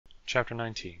Chapter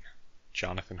 19.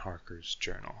 Jonathan Harker's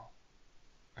Journal.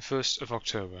 1st of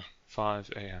October,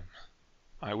 5 a.m.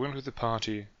 I went with the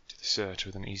party to the search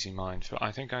with an easy mind, for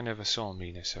I think I never saw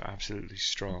Mina so absolutely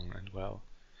strong and well.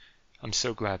 I'm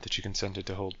so glad that she consented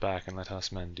to hold back and let us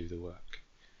men do the work.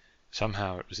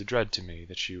 Somehow it was a dread to me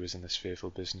that she was in this fearful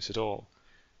business at all,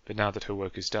 but now that her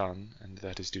work is done, and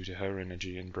that is due to her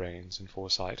energy and brains and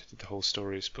foresight that the whole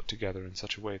story is put together in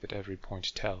such a way that every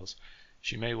point tells,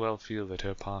 she may well feel that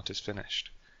her part is finished,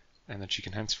 and that she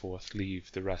can henceforth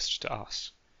leave the rest to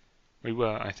us. We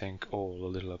were, I think, all a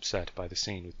little upset by the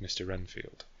scene with Mr.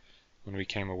 Renfield. When we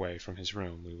came away from his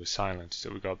room we were silent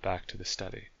till we got back to the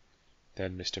study.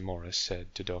 Then Mr. Morris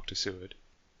said to Dr. Seward,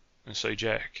 "Say,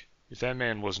 Jack, if that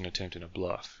man wasn't attempting a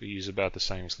bluff, he is about the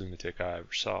samest lunatic I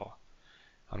ever saw.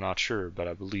 I'm not sure, but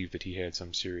I believe that he had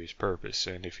some serious purpose,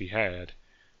 and if he had,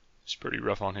 it's pretty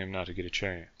rough on him not to get a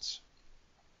chance."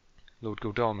 Lord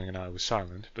Godalming and I were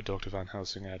silent, but Dr. Van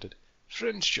Helsing added,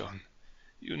 "Friend John,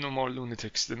 you know more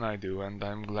lunatics than I do, and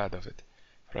I am glad of it,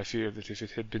 for I fear that if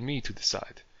it had been me to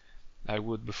decide, I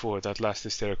would, before that last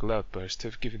hysterical outburst,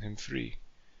 have given him free.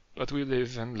 But we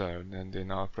live and learn, and in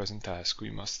our present task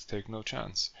we must take no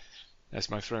chance. As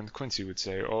my friend Quincy would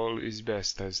say, all is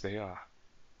best as they are."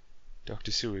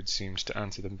 Dr. Seward seemed to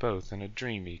answer them both in a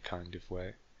dreamy kind of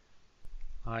way.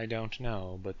 "I don't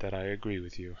know but that I agree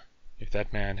with you. If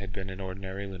that man had been an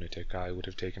ordinary lunatic, I would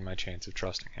have taken my chance of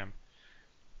trusting him.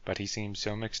 But he seems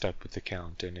so mixed up with the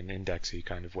Count in an indexy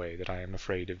kind of way that I am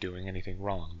afraid of doing anything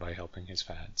wrong by helping his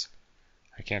fads.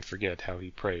 I can't forget how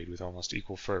he prayed with almost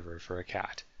equal fervour for a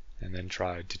cat, and then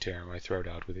tried to tear my throat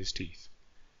out with his teeth.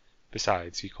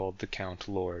 Besides, he called the Count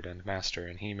Lord and Master,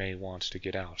 and he may want to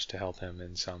get out to help him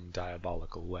in some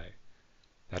diabolical way.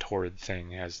 That horrid thing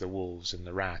has the wolves and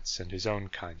the rats and his own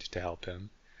kind to help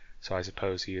him, so I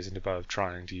suppose he isn't above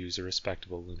trying to use a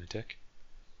respectable lunatic.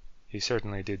 He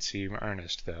certainly did seem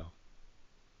earnest, though.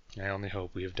 I only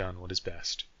hope we have done what is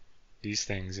best. These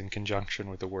things, in conjunction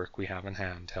with the work we have in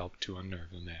hand, help to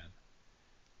unnerve a man."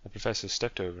 The Professor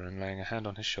stepped over and, laying a hand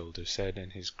on his shoulder, said in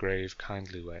his grave,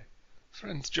 kindly way,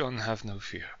 "Friend John, have no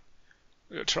fear.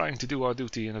 We are trying to do our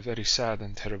duty in a very sad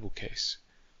and terrible case.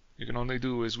 We can only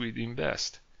do as we deem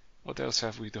best. What else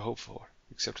have we to hope for,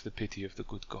 except the pity of the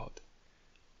good God?"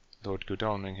 Lord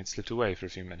Godalming had slipped away for a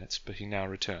few minutes, but he now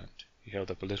returned. He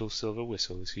held up a little silver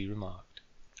whistle as he remarked,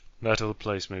 "That old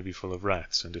place may be full of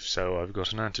rats, and if so, I've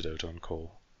got an antidote on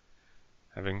call."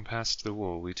 Having passed the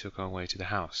wall, we took our way to the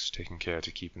house, taking care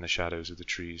to keep in the shadows of the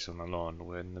trees on the lawn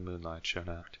when the moonlight shone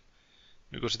out.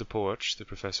 When we got to the porch, the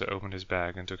Professor opened his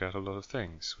bag and took out a lot of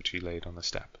things, which he laid on the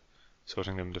step,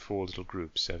 sorting them into 4 little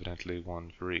groups, evidently one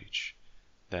for each.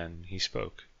 Then he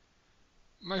spoke.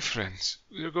 "My friends,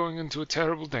 we are going into a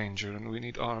terrible danger, and we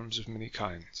need arms of many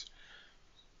kinds.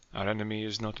 Our enemy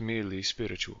is not merely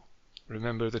spiritual.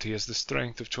 Remember that he has the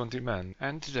strength of 20 men,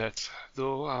 and that,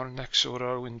 though our necks or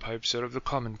our windpipes are of the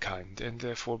common kind, and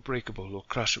therefore breakable or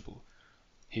crushable,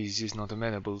 his is not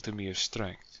amenable to mere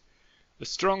strength. A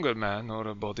stronger man, or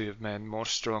a body of men more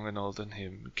strong and all than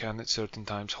him, can at certain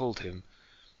times hold him,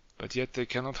 but yet they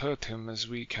cannot hurt him as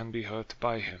we can be hurt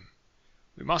by him.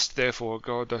 We must therefore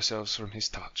guard ourselves from his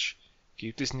touch.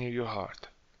 Keep this near your heart."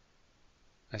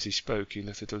 As he spoke he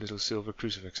lifted a little silver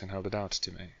crucifix and held it out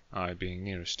to me, I being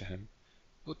nearest to him.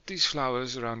 "Put these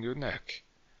flowers around your neck."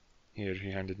 Here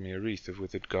he handed me a wreath of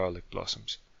withered garlic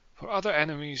blossoms. "For other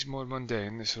enemies more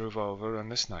mundane, this revolver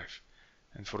and this knife,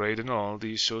 and for aid in all,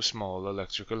 these so small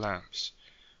electrical lamps,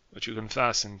 which you can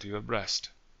fasten to your breast.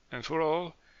 And for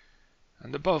all,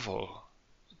 and above all,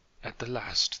 at the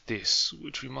last, this,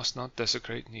 which we must not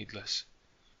desecrate needless."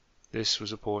 This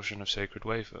was a portion of sacred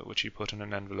wafer, which he put in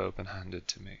an envelope and handed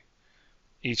to me.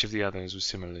 Each of the others was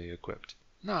similarly equipped.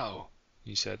 "Now,"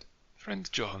 he said,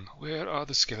 "Friend John, where are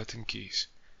the skeleton keys?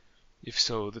 If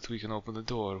so that we can open the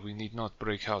door, we need not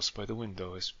break house by the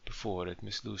window as before at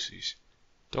Miss Lucy's."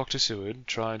 Dr. Seward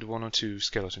tried 1 or 2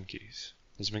 skeleton keys,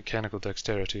 his mechanical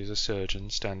dexterity as a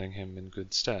surgeon standing him in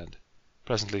good stead.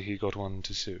 Presently he got one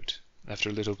to suit. After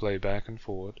a little play back and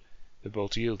forward, the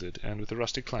bolt yielded, and with a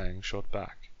rusty clang shot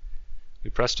back. We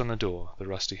pressed on the door, the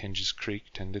rusty hinges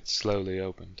creaked, and it slowly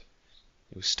opened.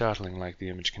 It was startling like the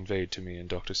image conveyed to me in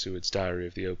Dr. Seward's diary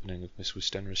of the opening of Miss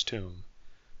Westenra's tomb.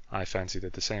 I fancy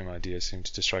that the same idea seemed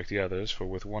to strike the others, for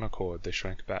with one accord they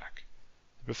shrank back.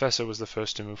 The Professor was the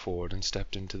first to move forward and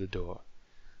stepped into the door.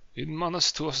 "In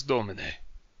manus tuas Domine,"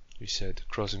 he said,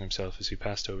 crossing himself as he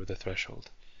passed over the threshold.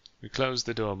 We closed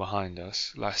the door behind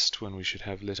us, lest when we should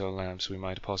have lit our lamps we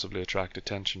might possibly attract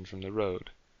attention from the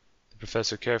road. The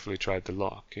Professor carefully tried the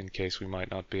lock, in case we might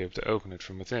not be able to open it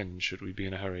from within should we be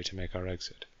in a hurry to make our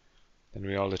exit. Then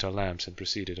we all lit our lamps and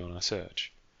proceeded on our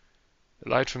search. The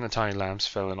light from the tiny lamps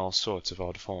fell in all sorts of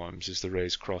odd forms as the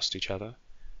rays crossed each other,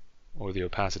 or the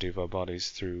opacity of our bodies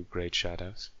threw great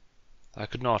shadows. I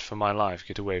could not for my life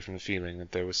get away from the feeling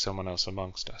that there was someone else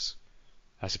amongst us.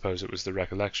 I suppose it was the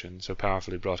recollection, so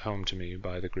powerfully brought home to me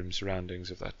by the grim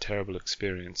surroundings, of that terrible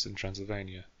experience in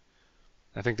Transylvania.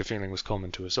 I think the feeling was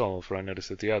common to us all, for I noticed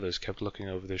that the others kept looking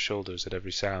over their shoulders at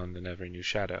every sound and every new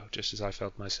shadow, just as I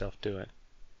felt myself doing.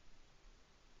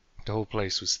 The whole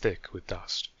place was thick with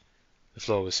dust. The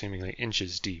floor was seemingly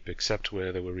inches deep, except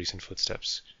where there were recent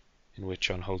footsteps, in which,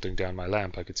 on holding down my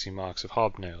lamp, I could see marks of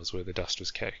hobnails where the dust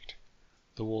was caked.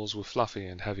 The walls were fluffy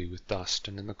and heavy with dust,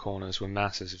 and in the corners were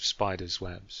masses of spiders'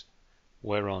 webs,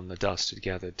 whereon the dust had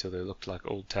gathered till they looked like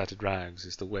old tattered rags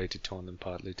as the weight had torn them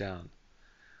partly down.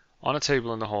 On a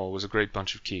table in the hall was a great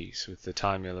bunch of keys, with the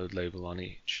time-yellowed label on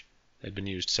each. They had been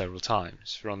used several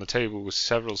times, for on the table were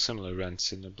several similar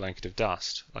rents in a blanket of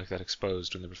dust, like that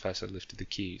exposed when the professor lifted the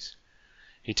keys.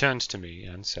 He turned to me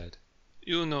and said,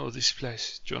 "You know this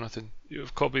place, Jonathan. You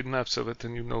have copied maps of it,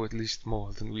 and you know at least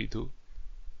more than we do.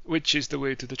 Which is the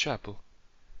way to the chapel?"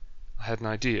 I had an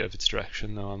idea of its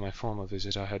direction, though on my former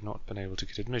visit I had not been able to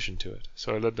get admission to it,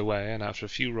 so I led the way, and after a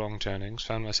few wrong turnings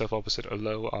found myself opposite a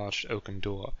low arched oaken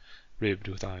door, ribbed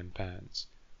with iron bands.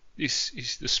 "This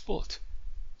is the spot,"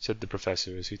 said the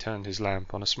professor as he turned his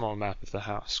lamp on a small map of the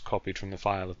house, copied from the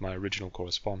file of my original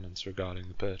correspondence regarding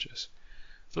the purchase.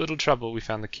 With little trouble we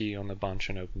found the key on the bunch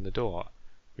and opened the door.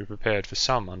 We were prepared for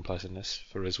some unpleasantness,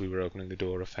 for as we were opening the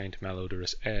door a faint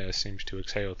malodorous air seemed to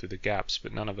exhale through the gaps,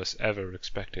 but none of us ever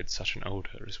expected such an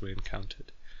odour as we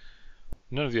encountered.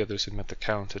 None of the others had met the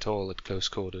Count at all at close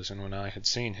quarters, and when I had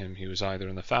seen him he was either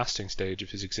in the fasting stage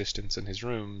of his existence in his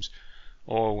rooms,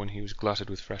 or when he was glutted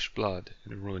with fresh blood,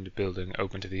 in a ruined building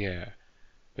open to the air.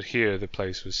 But here the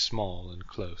place was small and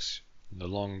close, and the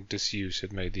long disuse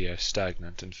had made the air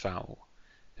stagnant and foul.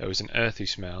 There was an earthy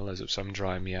smell, as of some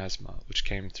dry miasma, which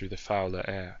came through the fouler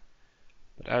air.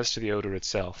 But as to the odour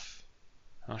itself,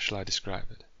 how shall I describe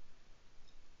it?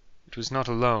 It was not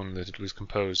alone that it was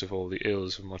composed of all the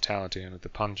ills of mortality and of the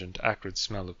pungent, acrid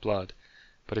smell of blood,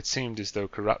 but it seemed as though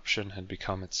corruption had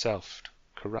become itself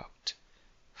corrupt.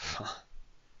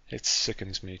 It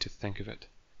sickens me to think of it.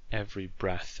 Every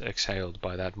breath exhaled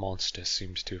by that monster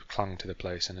seemed to have clung to the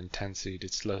place and intensified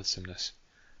its loathsomeness.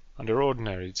 Under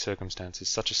ordinary circumstances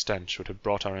such a stench would have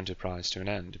brought our enterprise to an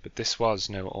end, but this was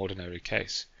no ordinary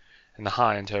case, and the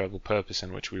high and terrible purpose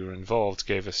in which we were involved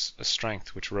gave us a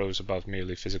strength which rose above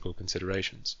merely physical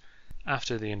considerations.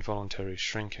 After the involuntary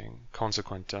shrinking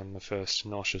consequent on the first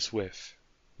nauseous whiff,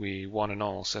 we one and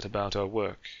all set about our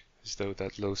work as though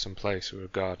that loathsome place were a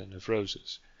garden of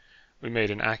roses. We made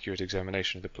an accurate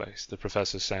examination of the place, the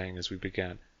professor saying as we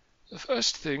began, "The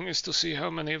first thing is to see how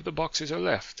many of the boxes are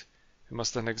left. We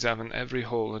must then examine every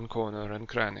hole and corner and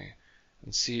cranny,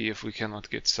 and see if we cannot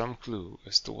get some clue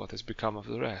as to what has become of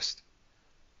the rest."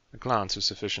 A glance was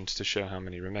sufficient to show how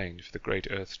many remained, for the great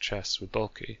earth chests were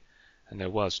bulky, and there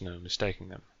was no mistaking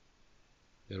them.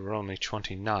 There were only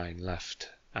 29 left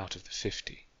out of the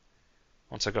 50.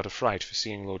 Once I got a fright for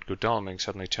seeing Lord Godalming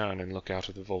suddenly turn and look out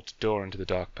of the vaulted door into the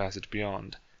dark passage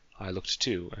beyond. I looked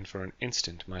too, and for an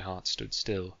instant my heart stood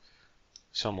still.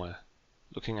 Somewhere,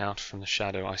 looking out from the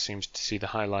shadow, I seemed to see the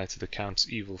high lights of the Count's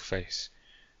evil face,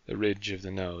 the ridge of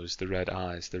the nose, the red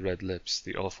eyes, the red lips,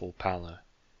 the awful pallor.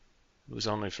 It was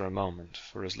only for a moment,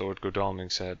 for as Lord Godalming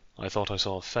said, "I thought I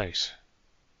saw a face,"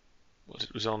 but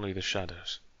it was only the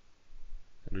shadows,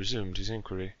 and resumed his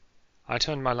inquiry. I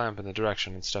turned my lamp in the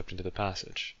direction and stepped into the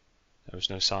passage. There was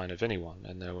no sign of anyone,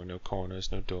 and there were no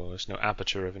corners, no doors, no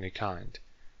aperture of any kind,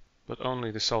 but only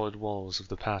the solid walls of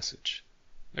the passage.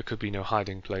 There could be no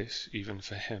hiding place, even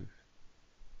for him.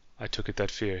 I took it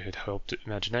that fear had helped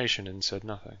imagination, and said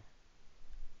nothing.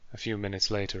 A few minutes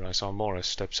later I saw Morris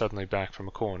step suddenly back from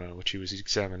a corner which he was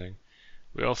examining.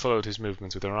 We all followed his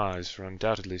movements with our eyes, for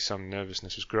undoubtedly some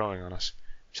nervousness was growing on us.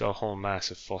 We saw a whole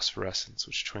mass of phosphorescence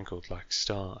which twinkled like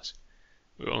stars.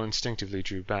 We all instinctively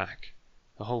drew back.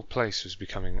 The whole place was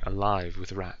becoming alive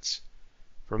with rats.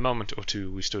 For a moment or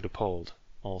two we stood appalled,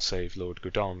 all save Lord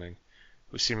Godalming,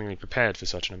 who was seemingly prepared for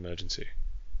such an emergency.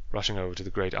 Rushing over to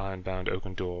the great iron-bound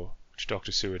oaken door, which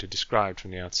Dr. Seward had described from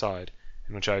the outside,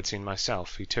 and which I had seen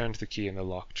myself, he turned the key in the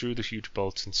lock, drew the huge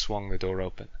bolts, and swung the door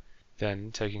open.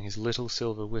 Then, taking his little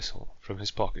silver whistle from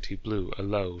his pocket, he blew a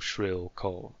low, shrill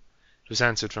call. It was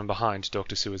answered from behind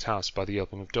Dr. Seward's house by the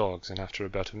yelping of dogs, and after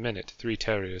about a minute 3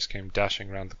 terriers came dashing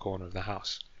round the corner of the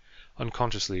house.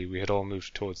 Unconsciously we had all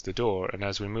moved towards the door, and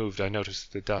as we moved I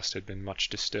noticed that the dust had been much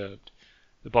disturbed.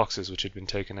 The boxes which had been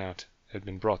taken out had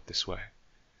been brought this way.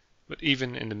 But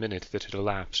even in the minute that had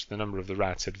elapsed the number of the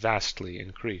rats had vastly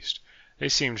increased. They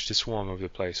seemed to swarm over the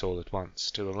place all at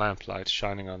once, till the lamplight,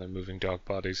 shining on their moving dark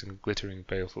bodies and glittering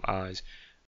baleful eyes, made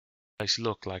the place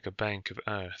look like a bank of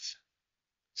earth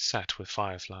set with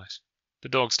fireflies. The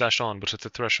dogs dashed on, but at the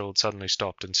threshold suddenly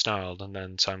stopped and snarled, and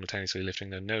then, simultaneously lifting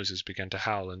their noses, began to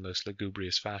howl in most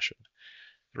lugubrious fashion.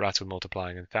 The rats were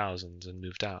multiplying in thousands, and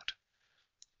moved out.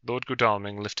 Lord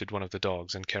Godalming lifted one of the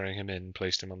dogs, and carrying him in,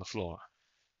 placed him on the floor.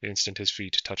 The instant his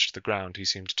feet touched the ground he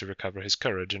seemed to recover his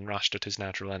courage, and rushed at his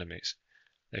natural enemies.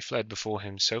 They fled before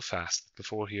him so fast that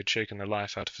before he had shaken the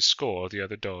life out of a score, the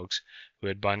other dogs, who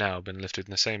had by now been lifted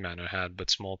in the same manner, had but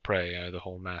small prey ere the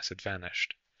whole mass had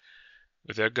vanished.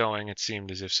 With their going it seemed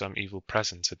as if some evil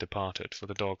presence had departed, for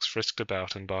the dogs frisked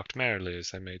about and barked merrily as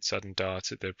they made sudden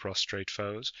darts at their prostrate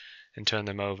foes, and turned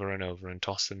them over and over and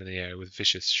tossed them in the air with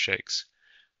vicious shakes.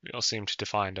 We all seemed to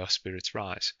find our spirits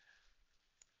rise.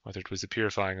 Whether it was the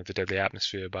purifying of the deadly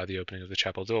atmosphere by the opening of the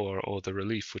chapel door, or the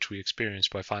relief which we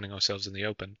experienced by finding ourselves in the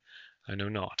open, I know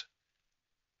not.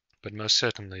 But most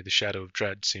certainly the shadow of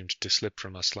dread seemed to slip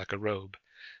from us like a robe,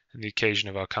 and the occasion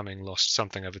of our coming lost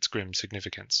something of its grim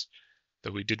significance, though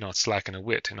we did not slacken a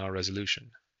whit in our resolution.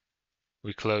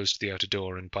 We closed the outer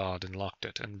door and barred and locked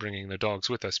it, and bringing the dogs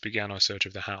with us, began our search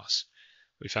of the house.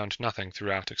 We found nothing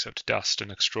throughout except dust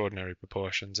in extraordinary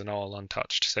proportions, and all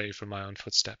untouched save for my own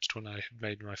footsteps when I had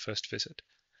made my first visit.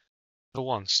 Never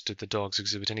once did the dogs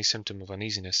exhibit any symptom of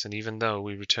uneasiness, and even though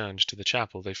we returned to the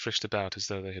chapel they frisked about as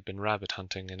though they had been rabbit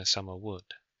hunting in a summer wood.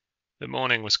 The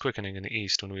morning was quickening in the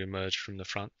east when we emerged from the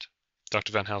front.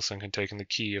 Dr. Van Helsing had taken the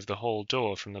key of the hall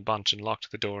door from the bunch and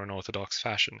locked the door in orthodox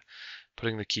fashion,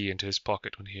 putting the key into his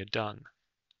pocket when he had done.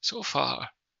 "So far,"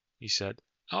 he said,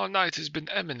 "our night has been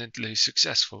eminently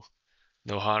successful.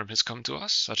 No harm has come to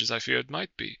us, such as I feared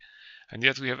might be, and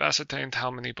yet we have ascertained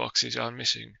how many boxes are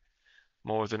missing.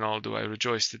 More than all do I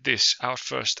rejoice that this, our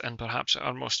first and perhaps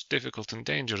our most difficult and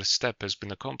dangerous step has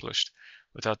been accomplished,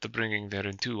 without the bringing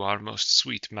thereunto our most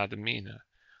sweet Madamina,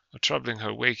 or troubling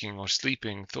her waking or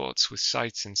sleeping thoughts with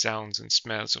sights and sounds and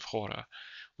smells of horror,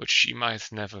 which she might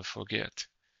never forget.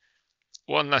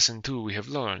 One lesson, too, we have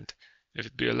learned, if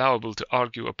it be allowable to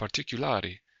argue a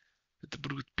particulari, that the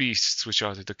brute beasts which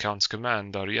are at the Count's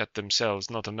command are yet themselves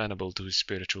not amenable to his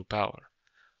spiritual power.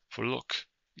 For look,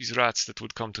 these rats that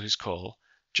would come to his call,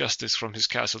 just as from his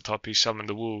castle top he summoned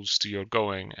the wolves to your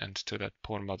going and to that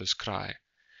poor mother's cry.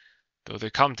 Though they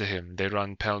come to him, they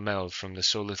run pell-mell from the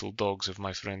so little dogs of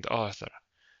my friend Arthur.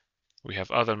 We have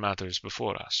other matters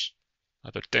before us,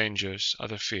 other dangers,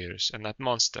 other fears, and that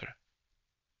monster.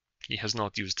 He has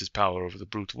not used his power over the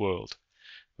brute world,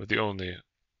 for the only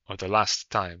or the last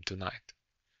time tonight.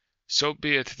 So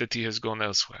be it that he has gone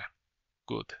elsewhere.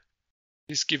 Good.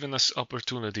 He has given us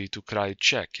opportunity to cry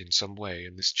check in some way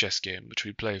in this chess game which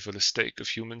we play for the stake of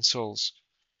human souls.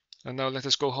 And now let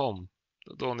us go home.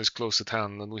 The dawn is close at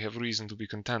hand, and we have reason to be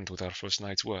content with our first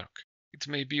night's work. It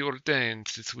may be ordained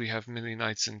that we have many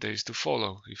nights and days to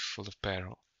follow, if full of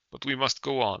peril. But we must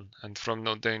go on, and from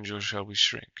no danger shall we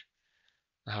shrink.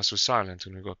 The house was silent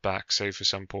when we got back, save for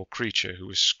some poor creature who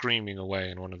was screaming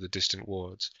away in one of the distant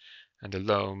wards, and a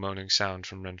low, moaning sound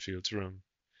from Renfield's room.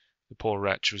 The poor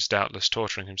wretch was doubtless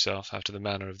torturing himself after the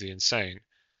manner of the insane,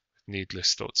 with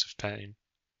needless thoughts of pain.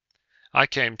 I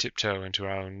came tiptoe into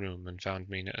our own room, and found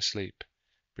Mina asleep,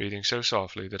 breathing so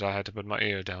softly that I had to put my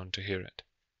ear down to hear it.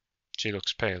 She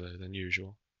looks paler than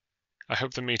usual. I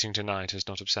hope the meeting tonight has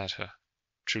not upset her.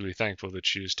 Truly thankful that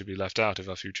she is to be left out of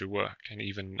our future work, and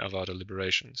even of our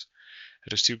deliberations.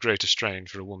 It is too great a strain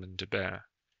for a woman to bear.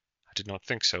 I did not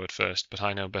think so at first, but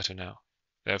I know better now.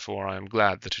 Therefore I am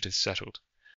glad that it is settled.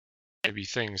 There may be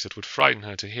things that would frighten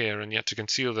her to hear, and yet to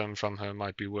conceal them from her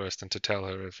might be worse than to tell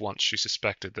her if once she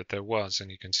suspected that there was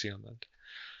any concealment.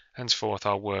 Henceforth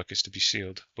our work is to be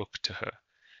sealed book to her,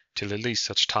 till at least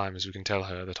such time as we can tell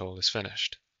her that all is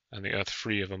finished, and the earth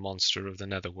free of a monster of the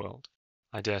nether world.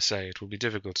 I dare say it will be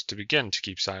difficult to begin to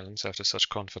keep silence after such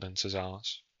confidence as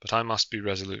ours, but I must be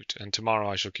resolute, and tomorrow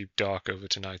I shall keep dark over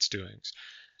tonight's doings,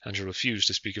 and shall refuse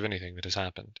to speak of anything that has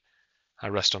happened. I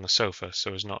rest on the sofa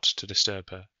so as not to disturb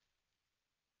her.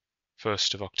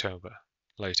 1st of October,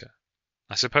 later.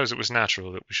 I suppose it was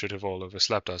natural that we should have all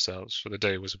overslept ourselves, for the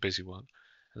day was a busy one,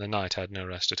 and the night had no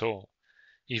rest at all.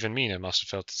 Even Mina must have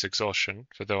felt its exhaustion,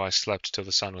 for though I slept till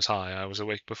the sun was high, I was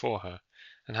awake before her,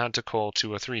 and had to call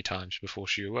 2 or 3 times before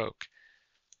she awoke.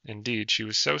 Indeed, she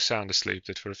was so sound asleep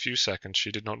that for a few seconds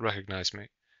she did not recognize me,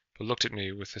 but looked at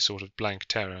me with a sort of blank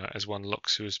terror, as one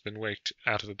looks who has been waked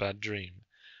out of a bad dream.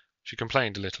 She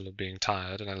complained a little of being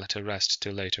tired, and I let her rest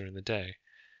till later in the day.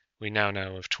 We now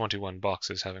know of 21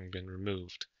 boxes having been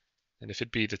removed. and if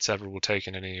it be that several will take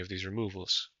in any of these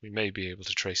removals, we may be able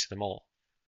to trace them all.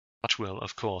 Such will,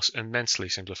 of course, immensely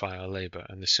simplify our labour,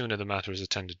 and the sooner the matter is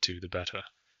attended to, the better.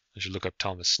 I shall look up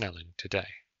Thomas Snelling today.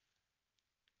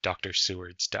 Dr.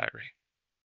 Seward's Diary.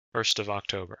 1st of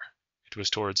October. It was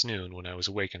towards noon when I was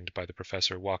awakened by the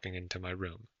Professor walking into my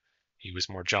room. He was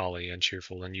more jolly and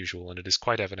cheerful than usual, and it is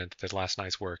quite evident that last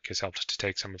night's work has helped to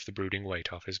take some of the brooding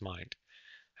weight off his mind.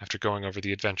 After going over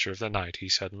the adventure of the night, he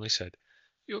suddenly said,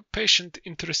 "Your patient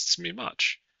interests me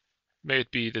much. May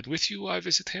it be that with you I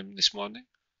visit him this morning?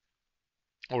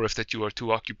 Or if that you are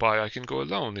too occupied, I can go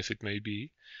alone, if it may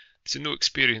be. It's a new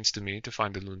experience to me to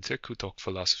find a lunatic who talk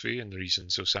philosophy and reason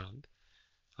so sound."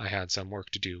 I had some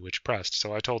work to do which pressed,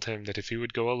 so I told him that if he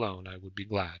would go alone I would be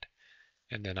glad,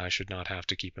 and then I should not have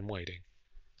to keep him waiting.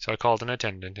 So I called an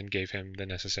attendant and gave him the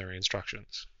necessary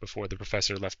instructions. Before the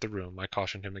Professor left the room, I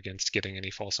cautioned him against getting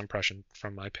any false impression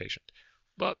from my patient.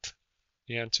 "But,"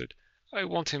 he answered, "I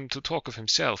want him to talk of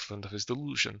himself and of his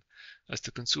delusion, as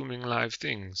to consuming live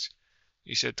things.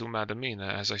 He said to Madamina,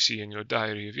 as I see in your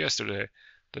diary of yesterday,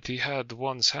 that he had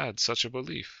once had such a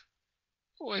belief.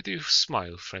 Why do you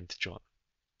smile, friend John?"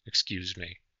 "Excuse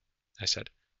me," I said,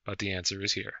 "but the answer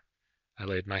is here." I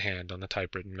laid my hand on the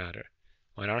typewritten matter.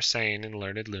 When our sane and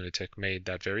learned lunatic made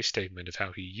that very statement of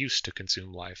how he used to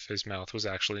consume life, his mouth was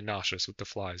actually nauseous with the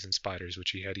flies and spiders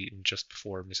which he had eaten just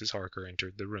before Mrs. Harker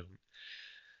entered the room.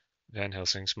 Van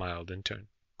Helsing smiled in turn.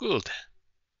 "Good,"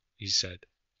 he said.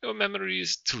 "Your memory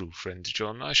is true, friend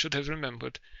John. I should have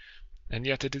remembered. And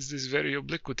yet it is this very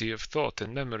obliquity of thought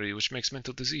and memory which makes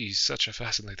mental disease such a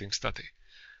fascinating study.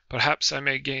 Perhaps I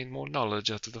may gain more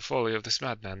knowledge out of the folly of this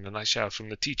madman than I shall from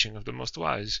the teaching of the most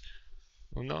wise.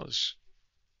 Who knows?"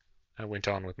 I went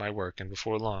on with my work, and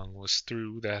before long was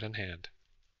through that in hand.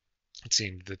 It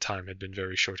seemed that the time had been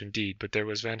very short indeed, but there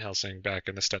was Van Helsing back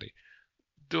in the study.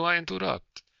 "Do I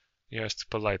interrupt?" he asked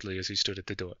politely as he stood at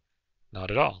the door.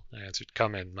 "Not at all," I answered.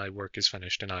 "Come in. My work is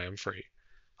finished, and I am free.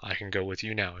 I can go with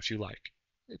you now if you like."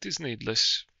 "It is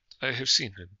needless. I have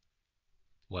seen him."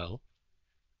 "Well?"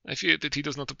 "I fear that he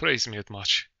does not appraise me at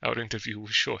much. Our interview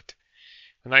was short.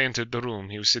 When I entered the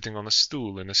room he was sitting on a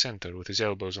stool in the centre, with his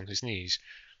elbows on his knees,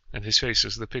 and his face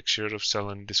was the picture of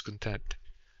sullen discontent.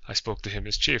 I spoke to him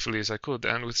as cheerfully as I could,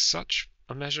 and with such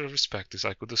a measure of respect as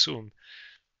I could assume.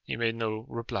 He made no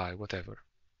reply whatever.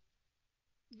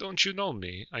 "Don't you know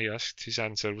me?" I asked. His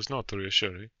answer was not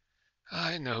reassuring.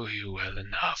 "I know you well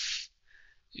enough.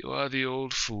 You are the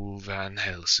old fool Van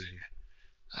Helsing.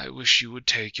 I wish you would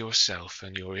take yourself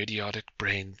and your idiotic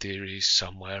brain theories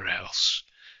somewhere else.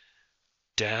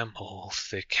 Damn old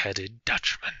thick-headed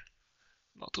Dutchman."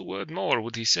 Not a word more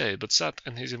would he say, but sat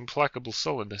in his implacable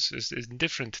sullenness as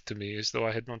indifferent to me as though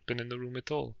I had not been in the room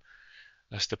at all.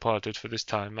 Thus departed for this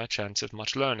time my chance of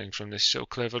much learning from this so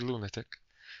clever lunatic.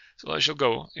 So I shall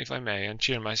go, if I may, and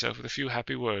cheer myself with a few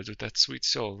happy words with that sweet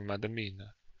soul,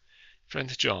 Madamina.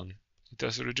 Friend John, it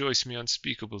does rejoice me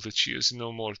unspeakable that she is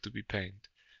no more to be pained,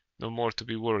 no more to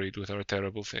be worried with our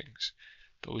terrible things.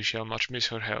 Though we shall much miss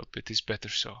her help, it is better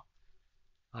so."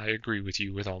 "I agree with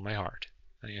you with all my heart,"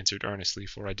 I answered earnestly,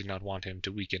 for I did not want him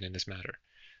to weaken in this matter.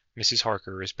 "Mrs.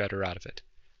 Harker is better out of it.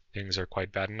 Things are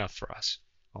quite bad enough for us,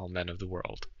 all men of the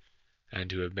world,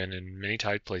 and who have been in many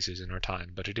tight places in our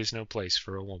time, but it is no place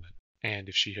for a woman, and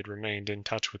if she had remained in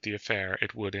touch with the affair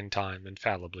it would in time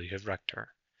infallibly have wrecked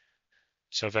her.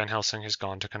 So Van Helsing has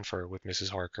gone to confer with Mrs.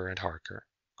 Harker and Harker.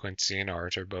 Quincy and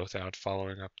Art are both out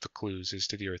following up the clues as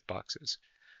to the earth boxes.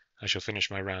 I shall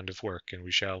finish my round of work, and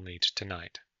we shall meet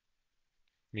tonight.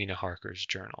 Mina Harker's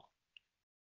Journal.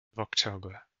 Of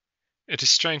October. It is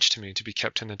strange to me to be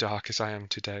kept in the dark as I am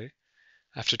today,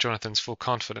 after Jonathan's full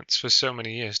confidence for so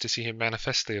many years, to see him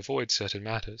manifestly avoid certain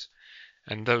matters,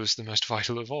 and those the most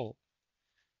vital of all.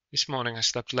 This morning I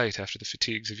slept late after the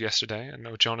fatigues of yesterday, and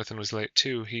though Jonathan was late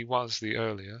too, he was the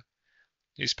earlier.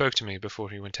 He spoke to me before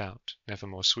he went out, never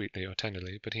more sweetly or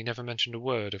tenderly, but he never mentioned a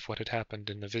word of what had happened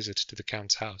in the visit to the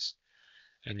Count's house,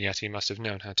 and yet he must have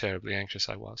known how terribly anxious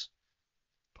I was.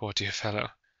 Poor dear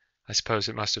fellow! I suppose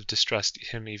it must have distressed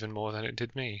him even more than it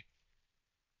did me.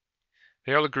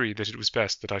 They all agreed that it was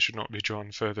best that I should not be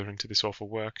drawn further into this awful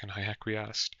work, and I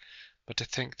acquiesced. But to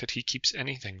think that he keeps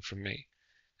anything from me!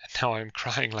 And now I am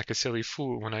crying like a silly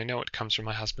fool when I know it comes from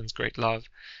my husband's great love,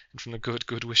 and from the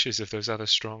good wishes of those other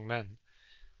strong men.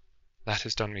 That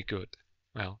has done me good.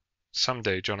 Well, some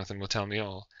day Jonathan will tell me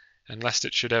all, and lest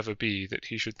it should ever be that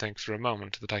he should think for a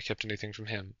moment that I kept anything from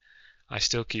him, I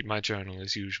still keep my journal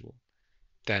as usual.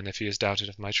 Then, if he has doubted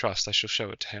of my trust, I shall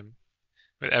show it to him,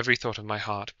 with every thought of my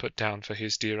heart put down for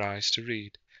his dear eyes to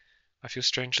read. I feel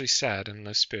strangely sad and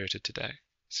low-spirited today.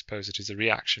 I suppose it is a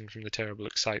reaction from the terrible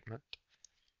excitement.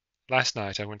 Last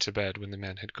night I went to bed when the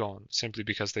men had gone, simply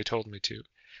because they told me to.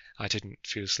 I didn't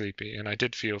feel sleepy, and I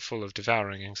did feel full of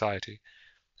devouring anxiety.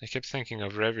 I kept thinking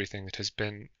over everything that has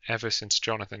been ever since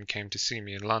Jonathan came to see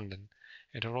me in London.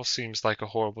 It all seems like a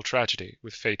horrible tragedy,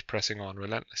 with fate pressing on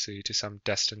relentlessly to some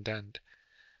destined end.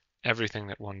 Everything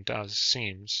that one does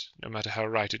seems, no matter how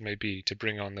right it may be, to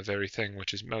bring on the very thing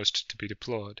which is most to be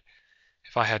deplored.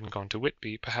 If I hadn't gone to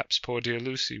Whitby, perhaps poor dear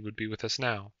Lucy would be with us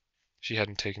now. She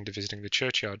hadn't taken to visiting the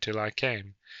churchyard till I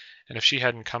came, and if she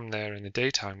hadn't come there in the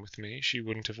daytime with me, she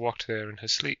wouldn't have walked there in her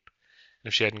sleep. And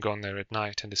if she hadn't gone there at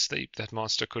night and asleep, that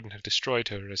monster couldn't have destroyed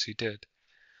her as he did.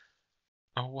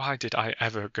 Oh, why did I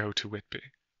ever go to Whitby?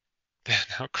 There,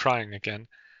 now crying again.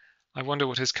 I wonder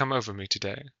what has come over me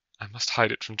today. I must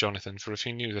hide it from Jonathan, for if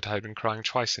he knew that I had been crying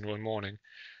twice in one morning,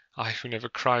 I who never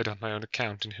cried on my own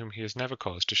account, and whom he has never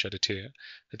caused to shed a tear,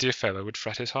 the dear fellow would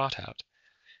fret his heart out.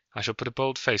 I shall put a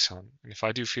bold face on, and if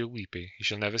I do feel weepy, he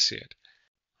shall never see it.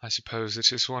 I suppose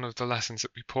it is one of the lessons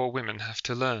that we poor women have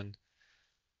to learn.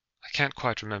 I can't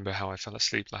quite remember how I fell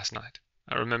asleep last night.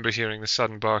 I remember hearing the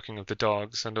sudden barking of the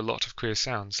dogs, and a lot of queer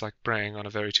sounds, like braying on a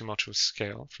very tumultuous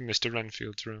scale, from Mr.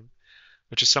 Renfield's room,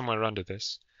 which is somewhere under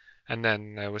this, and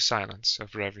then there was silence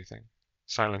over everything,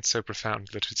 silence so profound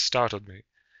that it startled me,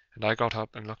 and I got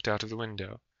up and looked out of the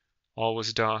window. All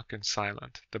was dark and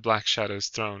silent, the black shadows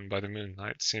thrown by the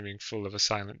moonlight seeming full of a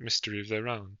silent mystery of their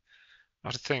own.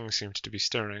 Not a thing seemed to be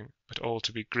stirring, but all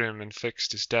to be grim and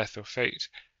fixed as death or fate,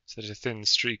 so that a thin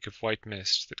streak of white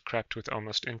mist that crept with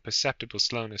almost imperceptible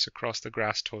slowness across the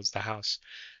grass towards the house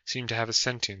seemed to have a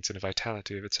sentience and a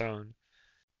vitality of its own.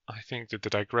 I think that the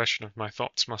digression of my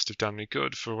thoughts must have done me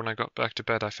good, for when I got back to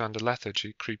bed I found a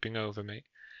lethargy creeping over me.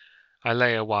 I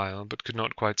lay a while, but could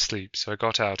not quite sleep, so I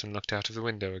got out and looked out of the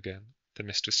window again. The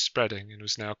mist was spreading, and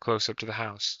was now close up to the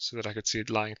house, so that I could see it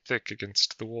lying thick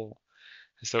against the wall,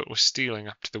 as though it were stealing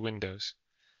up to the windows.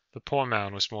 The poor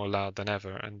man was more loud than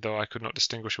ever, and though I could not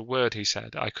distinguish a word he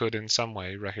said, I could in some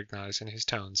way recognize in his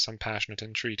tones some passionate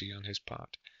entreaty on his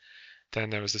part.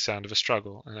 Then there was the sound of a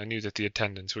struggle, and I knew that the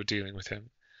attendants were dealing with him.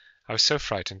 I was so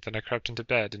frightened that I crept into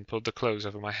bed and pulled the clothes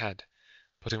over my head,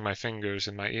 putting my fingers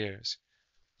in my ears.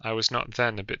 I was not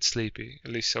then a bit sleepy, at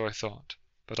least so I thought,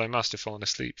 but I must have fallen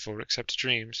asleep, for, except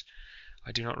dreams,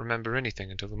 I do not remember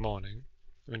anything until the morning.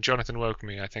 When Jonathan woke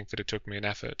me, I think that it took me an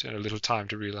effort and a little time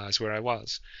to realize where I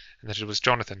was, and that it was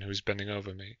Jonathan who was bending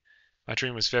over me. My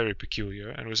dream was very peculiar,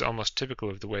 and was almost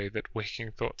typical of the way that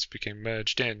waking thoughts became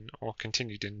merged in or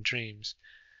continued in dreams.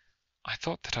 I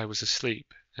thought that I was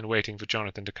asleep, and waiting for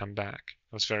Jonathan to come back.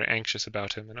 I was very anxious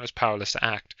about him, and I was powerless to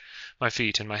act. My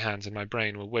feet and my hands and my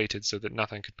brain were weighted so that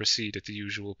nothing could proceed at the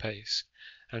usual pace,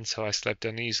 and so I slept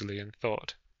uneasily and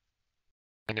thought.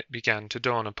 And it began to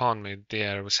dawn upon me that the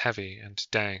air was heavy and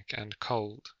dank and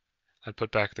cold. I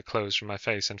put back the clothes from my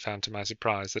face and found to my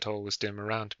surprise that all was dim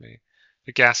around me.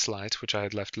 The gaslight, which I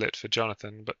had left lit for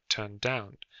Jonathan but turned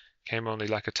down, came only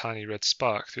like a tiny red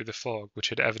spark through the fog which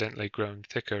had evidently grown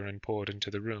thicker and poured into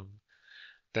the room.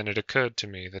 Then it occurred to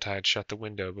me that I had shut the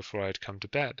window before I had come to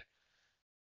bed.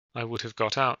 I would have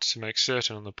got out to make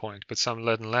certain on the point, but some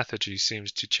leaden lethargy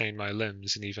seemed to chain my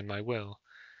limbs and even my will.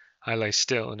 I lay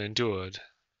still and endured.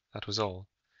 That was all.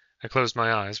 I closed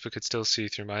my eyes, but could still see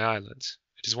through my eyelids.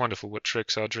 It is wonderful what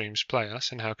tricks our dreams play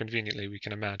us, and how conveniently we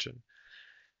can imagine.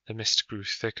 The mist grew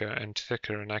thicker and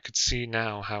thicker, and I could see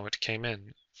now how it came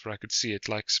in, for I could see it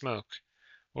like smoke,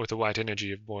 or the white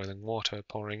energy of boiling water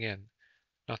pouring in,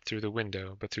 not through the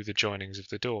window, but through the joinings of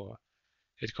the door.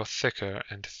 It got thicker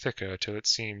and thicker till it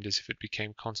seemed as if it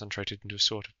became concentrated into a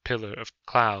sort of pillar of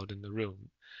cloud in the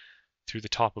room, through the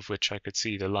top of which I could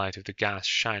see the light of the gas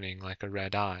shining like a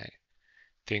red eye.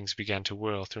 Things began to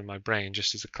whirl through my brain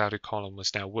just as the cloudy column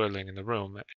was now whirling in the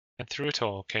room, and through it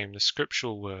all came the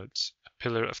scriptural words, a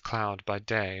pillar of cloud by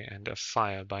day and of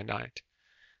fire by night.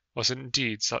 Was it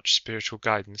indeed such spiritual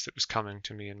guidance that was coming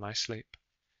to me in my sleep?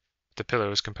 The pillar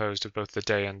was composed of both the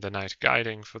day and the night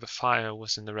guiding, for the fire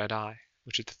was in the red eye,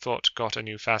 which at the thought got a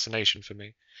new fascination for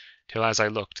me, till as I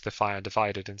looked the fire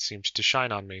divided and seemed to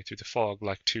shine on me through the fog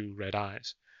like two red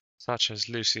eyes, such as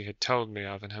Lucy had told me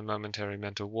of in her momentary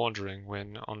mental wandering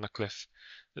when, on the cliff,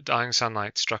 the dying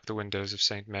sunlight struck the windows of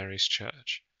St. Mary's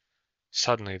Church.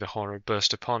 Suddenly the horror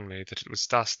burst upon me that it was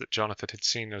thus that Jonathan had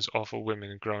seen those awful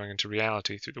women growing into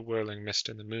reality through the whirling mist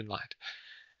and the moonlight,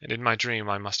 and in my dream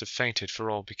I must have fainted, for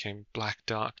all became black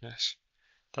darkness.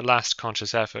 The last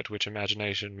conscious effort which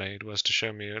imagination made was to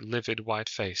show me a livid white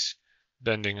face,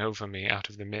 bending over me out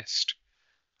of the mist.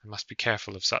 I must be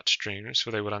careful of such dreams,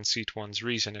 for they would unseat one's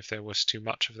reason if there was too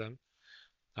much of them.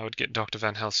 I would get Dr.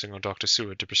 Van Helsing or Dr.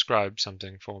 Seward to prescribe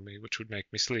something for me which would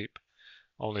make me sleep,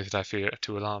 only that I fear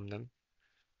to alarm them.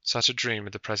 Such a dream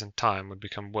at the present time would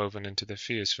become woven into their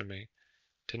fears for me.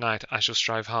 Tonight I shall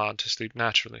strive hard to sleep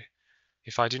naturally.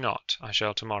 If I do not, I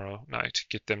shall tomorrow night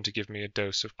get them to give me a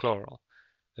dose of chloral.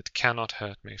 That cannot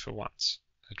hurt me for once.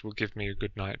 It will give me a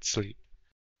good night's sleep.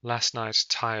 Last night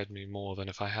tired me more than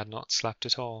if I had not slept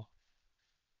at all.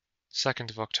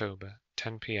 2nd of October,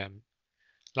 10 p.m.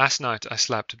 Last night I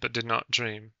slept but did not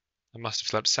dream. I must have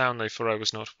slept soundly, for I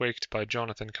was not waked by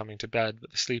Jonathan coming to bed,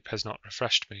 but the sleep has not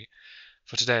refreshed me,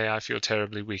 for today I feel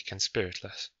terribly weak and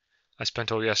spiritless. I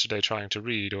spent all yesterday trying to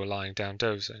read or lying down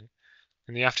dozing.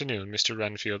 In the afternoon Mr.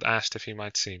 Renfield asked if he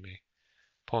might see me.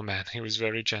 Poor man, he was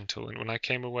very gentle, and when I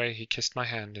came away he kissed my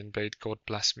hand and bade God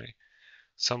bless me.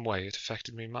 Some way it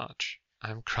affected me much.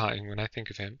 I am crying when I think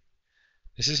of him.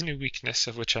 This is a new weakness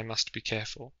of which I must be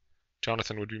careful.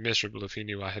 Jonathan would be miserable if he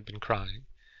knew I had been crying.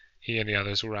 He and the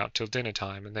others were out till dinner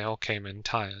time, and they all came in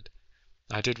tired.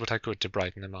 I did what I could to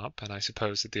brighten them up, and I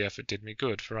suppose that the effort did me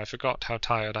good, for I forgot how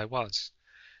tired I was.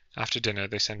 After dinner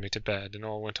they sent me to bed, and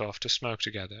all went off to smoke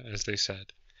together, as they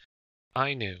said.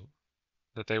 I knew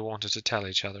that they wanted to tell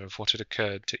each other of what had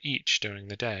occurred to each during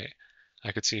the day.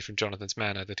 I could see from Jonathan's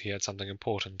manner that he had something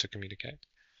important to communicate.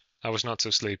 I was not so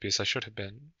sleepy as I should have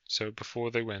been, so before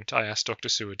they went I asked Dr.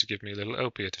 Seward to give me a little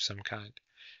opiate of some kind,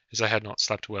 as I had not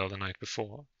slept well the night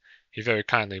before. He very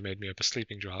kindly made me up a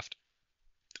sleeping draught,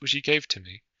 which he gave to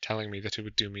me, telling me that it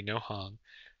would do me no harm,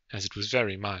 as it was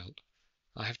very mild.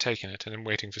 I have taken it, and am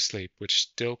waiting for sleep, which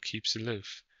still keeps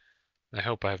aloof. I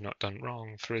hope I have not done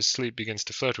wrong, for as sleep begins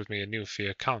to flirt with me a new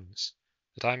fear comes,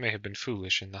 that I may have been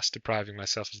foolish in thus depriving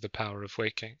myself of the power of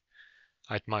waking.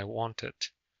 I might want it.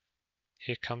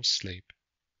 Here comes sleep.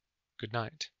 Good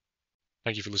night.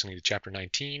 Thank you for listening to Chapter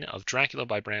 19 of Dracula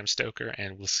by Bram Stoker,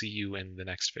 and we'll see you in the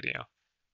next video.